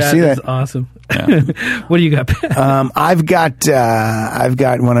movie. Got to see that. That's awesome. Yeah. What do you got, Pat? I've got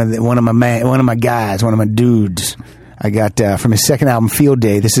one of my guys, one of my dudes. I got from his second album, Field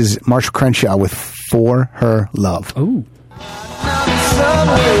Day. This is Marshall Crenshaw with For Her Love. Oh.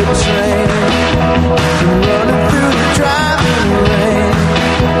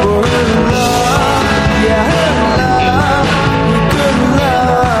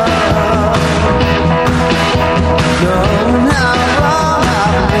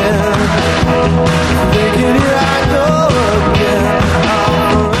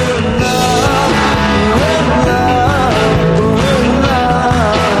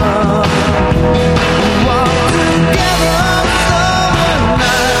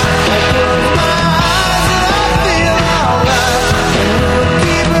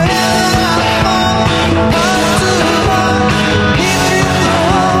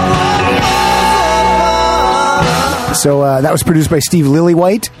 So that was produced by Steve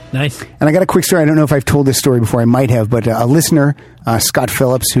Lillywhite. Nice. And I got a quick story. I don't know if I've told this story before. I might have, but a listener, Scott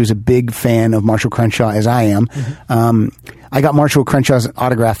Phillips, who's a big fan of Marshall Crenshaw, as I am, I got Marshall Crenshaw's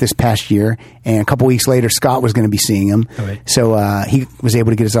autograph this past year, and a couple weeks later, Scott was going to be seeing him. Right. So he was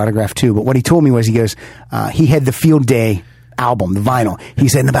able to get his autograph too. But what he told me was, he goes, he had the Field Day album, the vinyl. He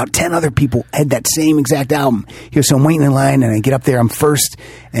said, and about 10 other people had that same exact album. He goes, so I'm waiting in line, and I get up there, I'm first,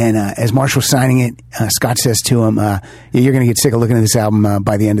 and as Marshall's signing it, Scott says to him, you're going to get sick of looking at this album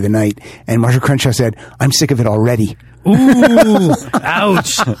by the end of the night. And Marshall Crenshaw said, I'm sick of it already. Ooh,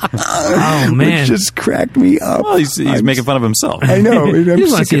 ouch. Oh, man. It just cracked me up. Well, he's making fun of himself. I know.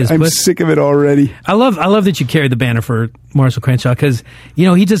 I'm sick of it already. I love that you carried the banner for Marshall Crenshaw, because,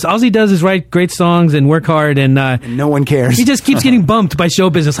 all he does is write great songs and work hard, and no one cares. He just keeps getting bumped by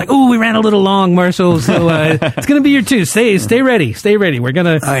show business. Like, we ran a little long, Marshall, so it's going to be your two. Stay ready. We're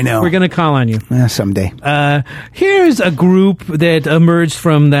going to call on you. Someday. Here's a group that emerged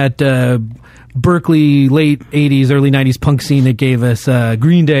from that Berkeley late 80s, early 90s punk scene that gave us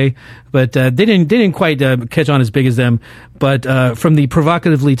Green Day, but they didn't quite catch on as big as them. But from the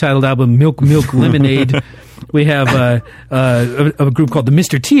provocatively titled album Milk Lemonade, we have a group called the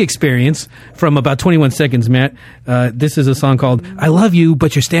Mr. T Experience from about 21 Seconds, Matt. This is a song called I Love You,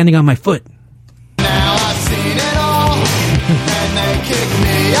 But You're Standing on My Foot. Now I've seen it all, and they kicked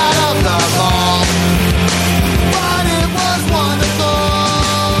me out of the mall. But it was wonderful.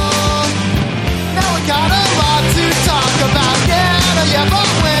 Now we got a lot to talk about, yeah, but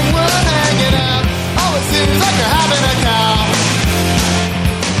when we're hanging out, it seems like you're having a cow.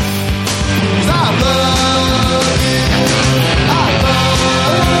 'Cause I love you, I love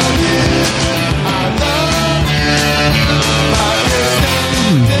you, I love you, but you're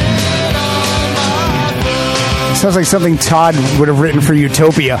standing on my foot. Sounds like something Todd would have written for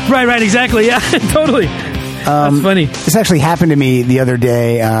Utopia. Right, exactly. Yeah, totally. That's funny. This actually happened to me the other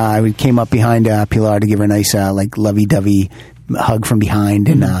day. I came up behind Pilar to give her a nice, lovey-dovey hug from behind,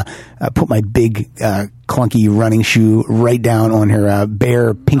 and put my big, clunky running shoe right down on her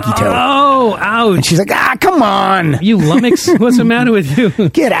bare pinky toe. Oh, ouch. And she's like, come on. You lummox. What's the matter with you?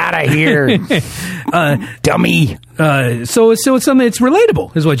 Get out of here. Dummy. So it's something, it's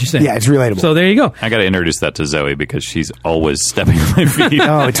relatable, is what you're saying. Yeah, it's relatable. So there you go. I got to introduce that to Zoe, because she's always stepping on my feet.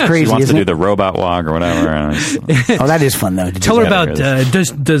 Oh, it's crazy. She wants to isn't do it? the robot walk or whatever. Oh, that is fun, though. Tell her about,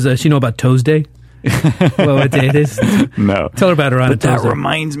 does she know about Toes Day? What day it is? No. Tell her about her on But that Toes Day.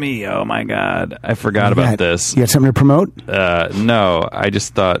 reminds me, oh my God, I forgot about this. You got something to promote? No, I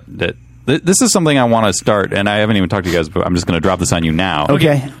just thought that this is something I want to start, and I haven't even talked to you guys, but I'm just going to drop this on you now.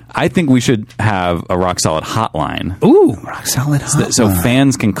 Okay. I think we should have a Rock Solid hotline. Ooh, Rock Solid hotline. So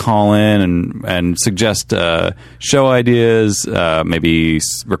fans can call in and suggest show ideas, maybe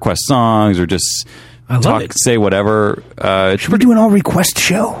request songs, or just say whatever. Should we do an all request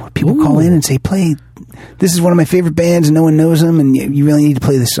show? People call in and say, play, this is one of my favorite bands and no one knows them, and you really need to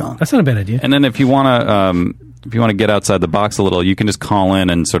play this song. That's not a bad idea. And then if you want to get outside the box a little, you can just call in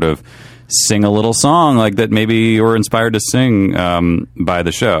and sort of sing a little song like that maybe you were inspired to sing by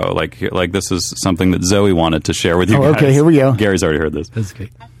the show. Like this is something that Zoe wanted to share with you guys. Okay, here we go. Gary's already heard this. That's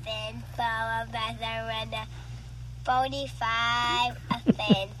great. 45, a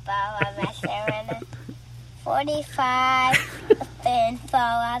fin for a veteran. 45, a fin for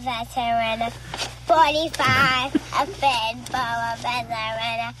a veteran. 45, a fin for a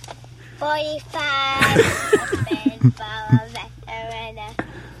veteran. 45, a fin for a veteran.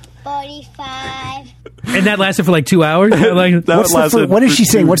 45. And that lasted for like 2 hours? What is she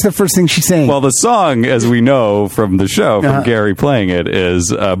saying? What's the first thing she's saying? Well, the song, as we know from the show, from Gary playing it,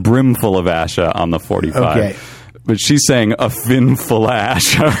 is Brimful of Asha on the 45. Okay. But she's saying a fin full of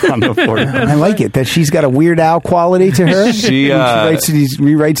Asha on the 45. I like it that she's got a Weird Al quality to her. She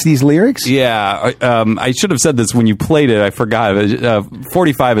rewrites these lyrics. Yeah, I should have said this when you played it. I forgot.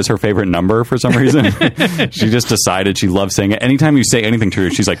 45 is her favorite number for some reason. She just decided she loves saying it. Anytime you say anything to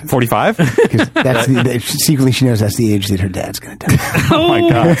her, she's like, 45? Secretly, she knows that's the age that her dad's going to die. Oh my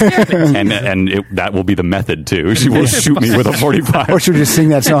God! And that will be the method too. She will shoot me with a 45, or she'll just sing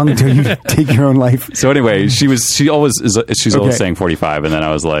that song until you take your own life. So anyway, she's always saying 45, and then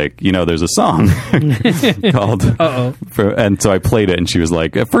I was like, there's a song called and so I played it, and she was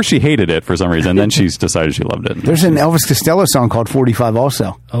like, at first she hated it for some reason, then she's decided she loved it. There's an Elvis Costello song called 45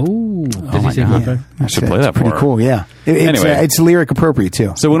 also. Oh my God. I should play that for pretty her. Cool, yeah. Anyway, it's lyric appropriate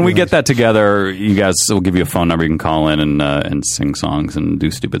too. So when we get that together, you guys will give you a phone number. You can call in and sing songs and do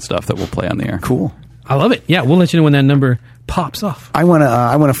stupid stuff that we'll play on the air. Cool. I love it. Yeah, we'll let you know when that number pops off. I want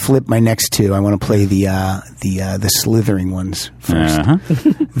to flip my next two. I want to play the slithering ones first. Uh-huh.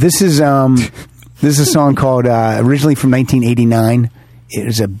 This is This is a song called, originally from 1989. It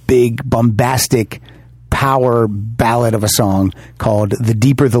is a big, bombastic power ballad of a song called The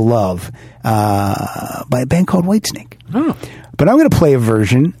Deeper the Love by a band called Whitesnake. Oh. But I'm going to play a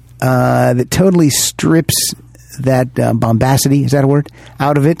version that totally strips that bombacity, is that a word,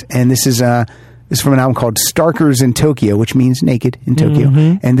 out of it. And this is from an album called Starkers in Tokyo, which means naked in Tokyo.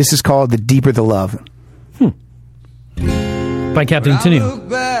 Mm-hmm. And this is called The Deeper the Love. By Captain Tenille. Look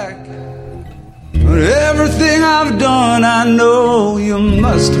back on everything I've done, I know you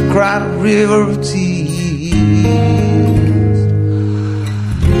must have cried a river of tears.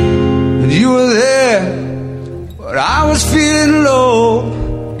 But you were there, but I was feeling low,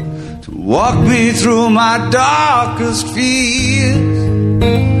 to walk me through my darkest fears.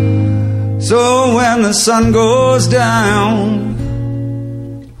 So when the sun goes down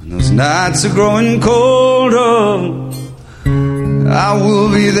and those nights are growing colder, I will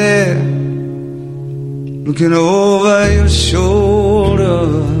be there, looking over your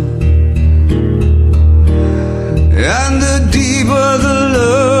shoulder. And the deeper the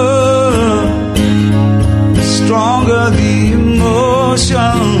love, the stronger the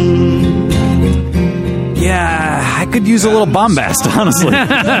emotion. Yeah, I could use a little bombast, honestly.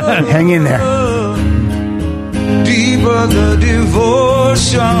 Hang in there. Deeper the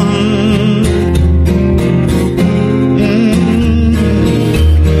devotion.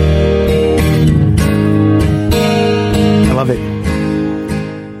 Love it.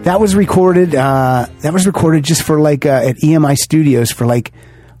 That was recorded. Just for like at EMI Studios for like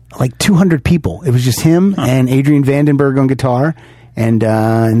 200 people. It was just him and Adrian Vandenberg on guitar, and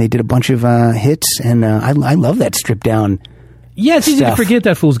they did a bunch of hits. And I love that stripped down. Yeah, it's easy to forget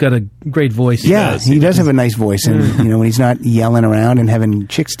that fool's got a great voice. Yeah, he does have a nice voice, and when he's not yelling around and having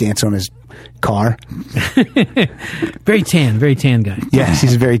chicks dance on his car. Very tan guy. Yes,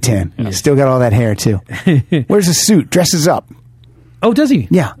 he's very tan. Yeah. Still got all that hair too. Wears a suit, dresses up. Oh, does he?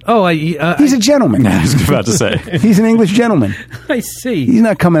 Yeah. Oh, he's a gentleman. I was about to say. He's an English gentleman. I see. He's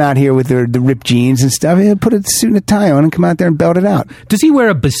not coming out here with the ripped jeans and stuff. He'll put a suit and a tie on and come out there and belt it out. Does he wear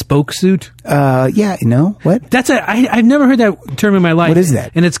a bespoke suit? Yeah. No. What? I've never heard that term in my life. What is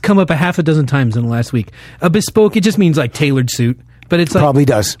that? And it's come up a half a dozen times in the last week. A bespoke, it just means like tailored suit. But it's like, probably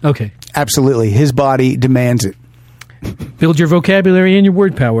does. Okay. Absolutely. His body demands it. Build your vocabulary and your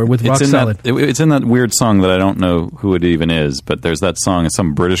word power with Rock Solid. It's in that weird song that I don't know who it even is, but there's that song,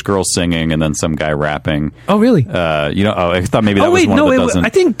 some British girl singing and then some guy rapping. Oh, really? I thought maybe that was one of the dozen. I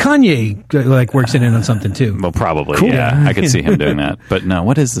think Kanye works it in on something too. Well, probably. Cool. Yeah, I could see him doing that. But no,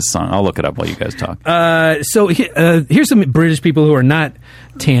 what is the song? I'll look it up while you guys talk. So here's some British people who are not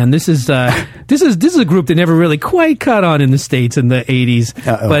tan. This is a group that never really quite caught on in the States in the 80s.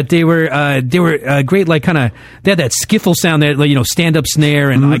 Uh-oh. But they were great, like kind of, they had that skiffle sound, that stand up snare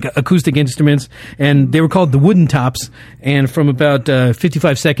and like acoustic instruments, and they were called the Wooden Tops. And from about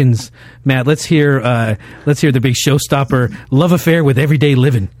 55 seconds, Matt, let's hear the big showstopper, Love Affair with Everyday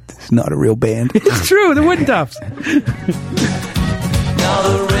Living. It's not a real band. It's true, the Wooden Tops. Now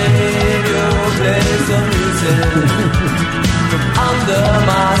the radio plays the music from under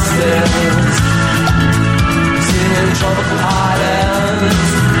my stairs, singing tropical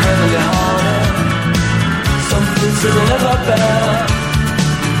islands, heavily haunted. Some fruits it'll never bear,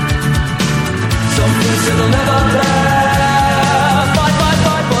 some fruits it'll never bear. Fight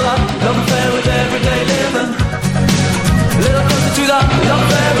for that love affair with everyday living. A little closer to that love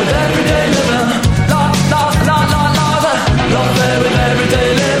affair with everyday living. Love affair with everyday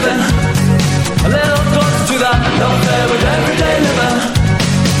living. A little closer to that love affair with everyday living.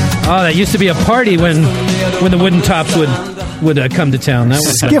 Oh, that used to be a party when the Wooden Tops would come to town. That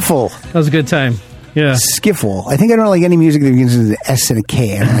was Skiffle. That was a good time. Yeah. Skiffle. I think I don't like any music that begins with an S and a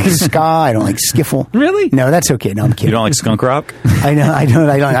K. I don't like ska. I don't like skiffle. Really? No, that's okay. No, I'm kidding. You don't like skunk rock? I know. I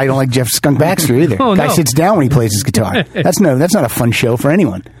don't like Jeff Skunk Baxter either. Oh, Guy no. sits down when he plays his guitar. That's not a fun show for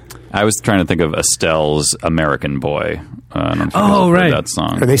anyone. I was trying to think of Estelle's American Boy. I don't know if you guys Oh, have heard right. that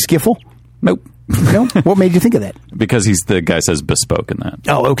song. Are they skiffle? Nope. No. What made you think of that? Because the guy says bespoke in that.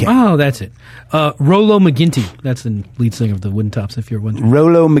 Oh, okay. Oh, that's it. Rollo McGinty. That's the lead singer of the Wooden Tops, if you're wondering.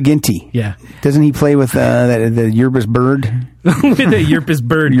 Rollo McGinty. Yeah. Doesn't he play with the Yerbus Bird? With the Yerpus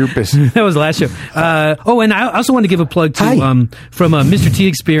Bird. Yerpus. That was the last show. And I also want to give a plug to from Mr. T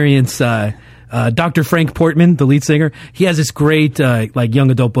Experience. Dr. Frank Portman, the lead singer. He has this great young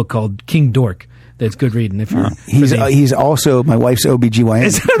adult book called King Dork. That's good reading. If you're He's also my wife's OBGYN.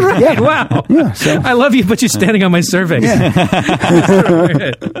 Is that right? Yeah. Wow. Yeah, so. I love you, but you're standing on my cervix. Yeah.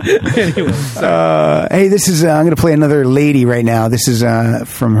 Anyway, hey, this is I'm going to play another lady right now. This is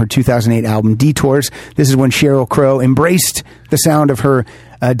from her 2008 album Detours. This is when Sheryl Crow embraced the sound of her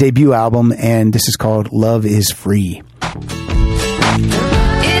debut album, and this is called Love Is Free.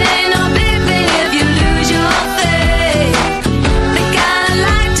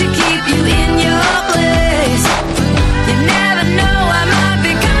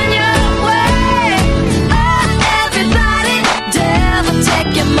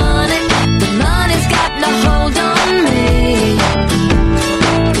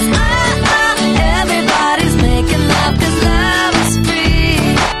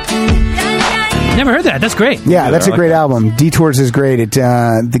 Never heard that. That's great. Yeah, that's a great album. Detours is great. It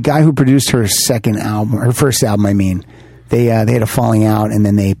the guy who produced her second album, her first album, I mean, they had a falling out and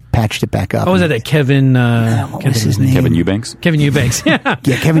then they patched it back up. Oh, was that Kevin? What was his name? Kevin Eubanks. Kevin Eubanks. Yeah,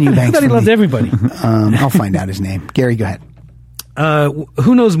 Kevin Eubanks. I thought he loved everybody. I'll find out his name. Gary, go ahead.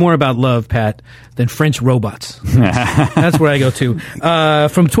 Who knows more about love, Pat, than French robots? That's where I go to.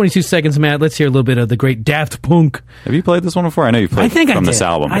 From 22 Seconds, Matt, let's hear a little bit of the great Daft Punk. Have you played this one before? I know you played from this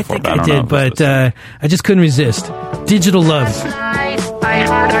album before. I think I did, but I just couldn't resist. Digital Love. I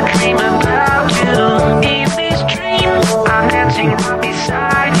had a dream about you. In this dream, I'm dancing right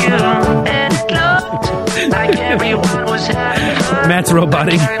beside you. And it looked like everyone was having fun. Matt's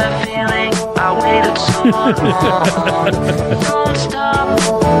roboting. Kind of feeling I waited so long. Don't stop,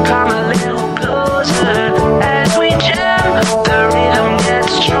 come a little closer. As we jam, the rhythm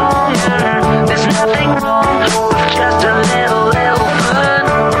gets stronger. There's nothing wrong with just a little fun.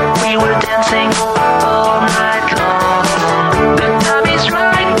 We were dancing all night long. The time is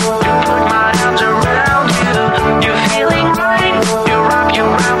right to put my arms around you. You're feeling right, you wrap your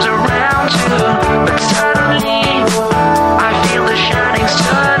arms around you. But suddenly, I feel the shining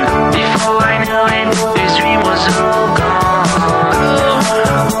sun. Before I knew it, this dream was all gone.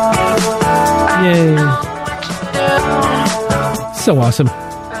 Yay. So awesome.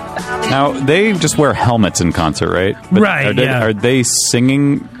 Now, they just wear helmets in concert, right? But Right, Are they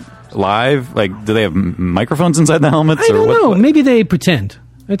singing live? Like, do they have microphones inside the helmets? I don't know. Maybe they pretend.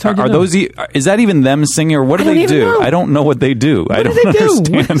 It's hard to Are know. those? Is that even them singing, or what do I don't they even do? know. I don't know what they do. I don't do they do?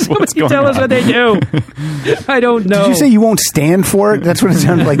 understand what's going Tell on. us what they do. I don't know. Did you say you won't stand for it? That's what it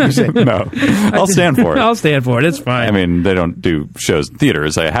sounded like you said. No, I'll stand for it. I'll stand for it. It's fine. I mean, they don't do shows in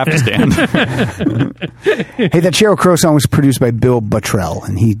theaters. I have to stand. Hey, that Sheryl Crow song was produced by Bill Bottrell,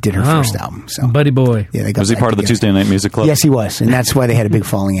 and he did her first album. So, Buddy Boy. yeah, they got Was he back part of the together. Tuesday Night Music Club? Yes, he was, and that's why they had a big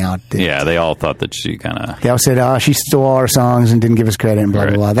falling out. Yeah, they all thought that she kind of. They all said, "Oh, she stole all our songs and didn't give us credit," and blah Right.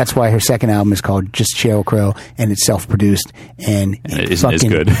 blah blah. That's why her second album is called just Sheryl Crow, and it's self-produced, and it isn't as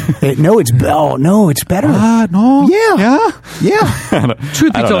good. No, it's it's better. No, yeah.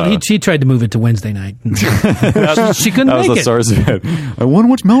 Truth be I don't told, know. she tried to move it to Wednesday night. she couldn't That was make the it. source of it. I want to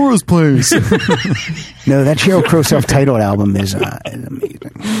watch Melrose Place. No, that Sheryl Crow self-titled album is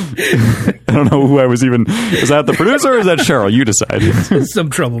amazing. I don't know who I was even. Is that the producer or is that Cheryl? You decide. Some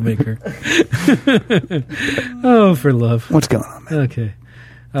troublemaker. Oh, for love. What's going on, man? Okay.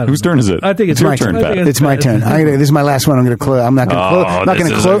 Whose turn is it? I think it's It's my your turn. I think It's my turn. This is my last one. I'm going to close. I'm not going to close. Oh, Not going this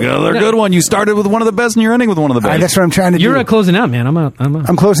to is close. another good one. You started with one of the best, and you're ending with one of the best. That's what I'm trying to do. You're closing out, man. I'm out.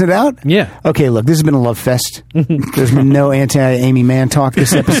 I'm closing it out? Yeah. Okay, look, this has been a love fest. There's been no anti-Amy Mann talk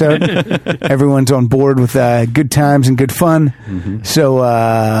this episode. Everyone's on board with good times and good fun. Mm-hmm. So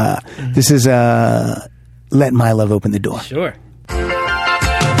this is Let My Love Open the Door. Sure. When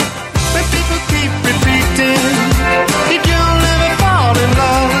people keep repeating that you'll never fall in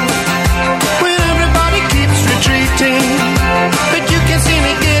love, when everybody keeps retreating, but you can't seem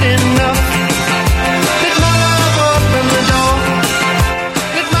to get enough. Let my love open the door.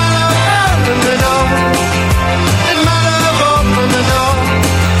 Let my love open the door. Let my love open the door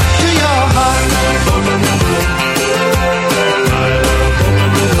to your heart. Open the door. My love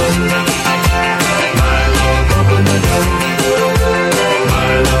open the door. My love open the door.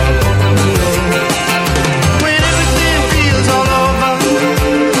 My love open the door. When everything feels all over,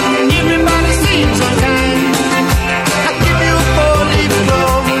 everybody seems unkind. I give you a four-leaf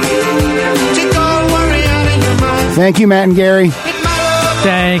clover. Take all worry out of your mind. Thank you, Matt and Gary.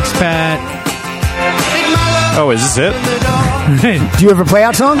 Thanks, Pat. Oh, is this it? Do you ever play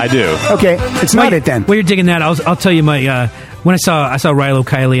out song? I do. Okay, it's not it then. While you're digging that, I'll tell you my when I saw Rilo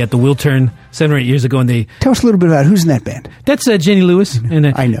Kiley at the Wiltern 7 or 8 years ago, and they Tell us a little bit about who's in that band. that's Jenny Lewis, and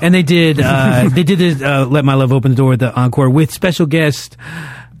I know. and they did this, Let My Love Open the Door, the encore with special guest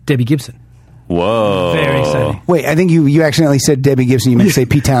Debbie Gibson. Whoa. Very exciting. Wait, I think you accidentally said Debbie Gibson. You meant to say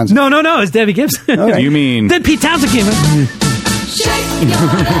Pete Townsend. No, it's Debbie Gibson. Okay. You mean Then Pete Townsend came in.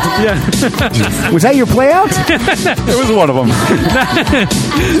 Was that your play out? It was one of them.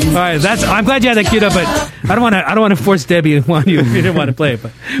 All right, I'm glad you had that queued up, but I don't want to force Debbie on you if you didn't want to play it.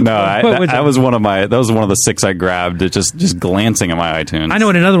 But no, that was one of the 6 I grabbed. Just glancing at my iTunes. I know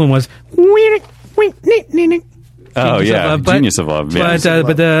what another one was. Genius of Love. But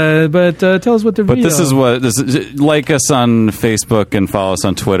tell us what the. But this is like us on Facebook and follow us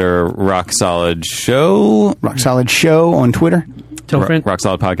on Twitter. Rock Solid Show. Rock Solid Show on Twitter. Rock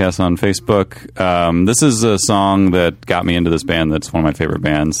Solid Podcast on Facebook. This is a song that got me into this band. That's one of my favorite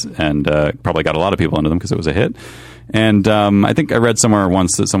bands, and probably got a lot of people into them because it was a hit. And I think I read somewhere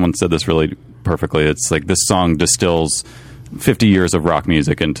once that someone said this really perfectly. It's like this song distills 50 years of rock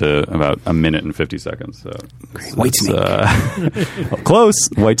music into about a minute and 50 seconds. So Whitesnake. Close.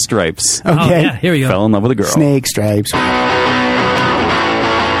 White Stripes. Okay. Oh, yeah, here we go. Fell in love with a girl. Snake Stripes.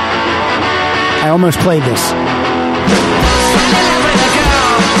 I almost played this.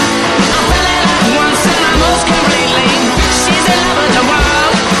 Once and I most completely. She's in love with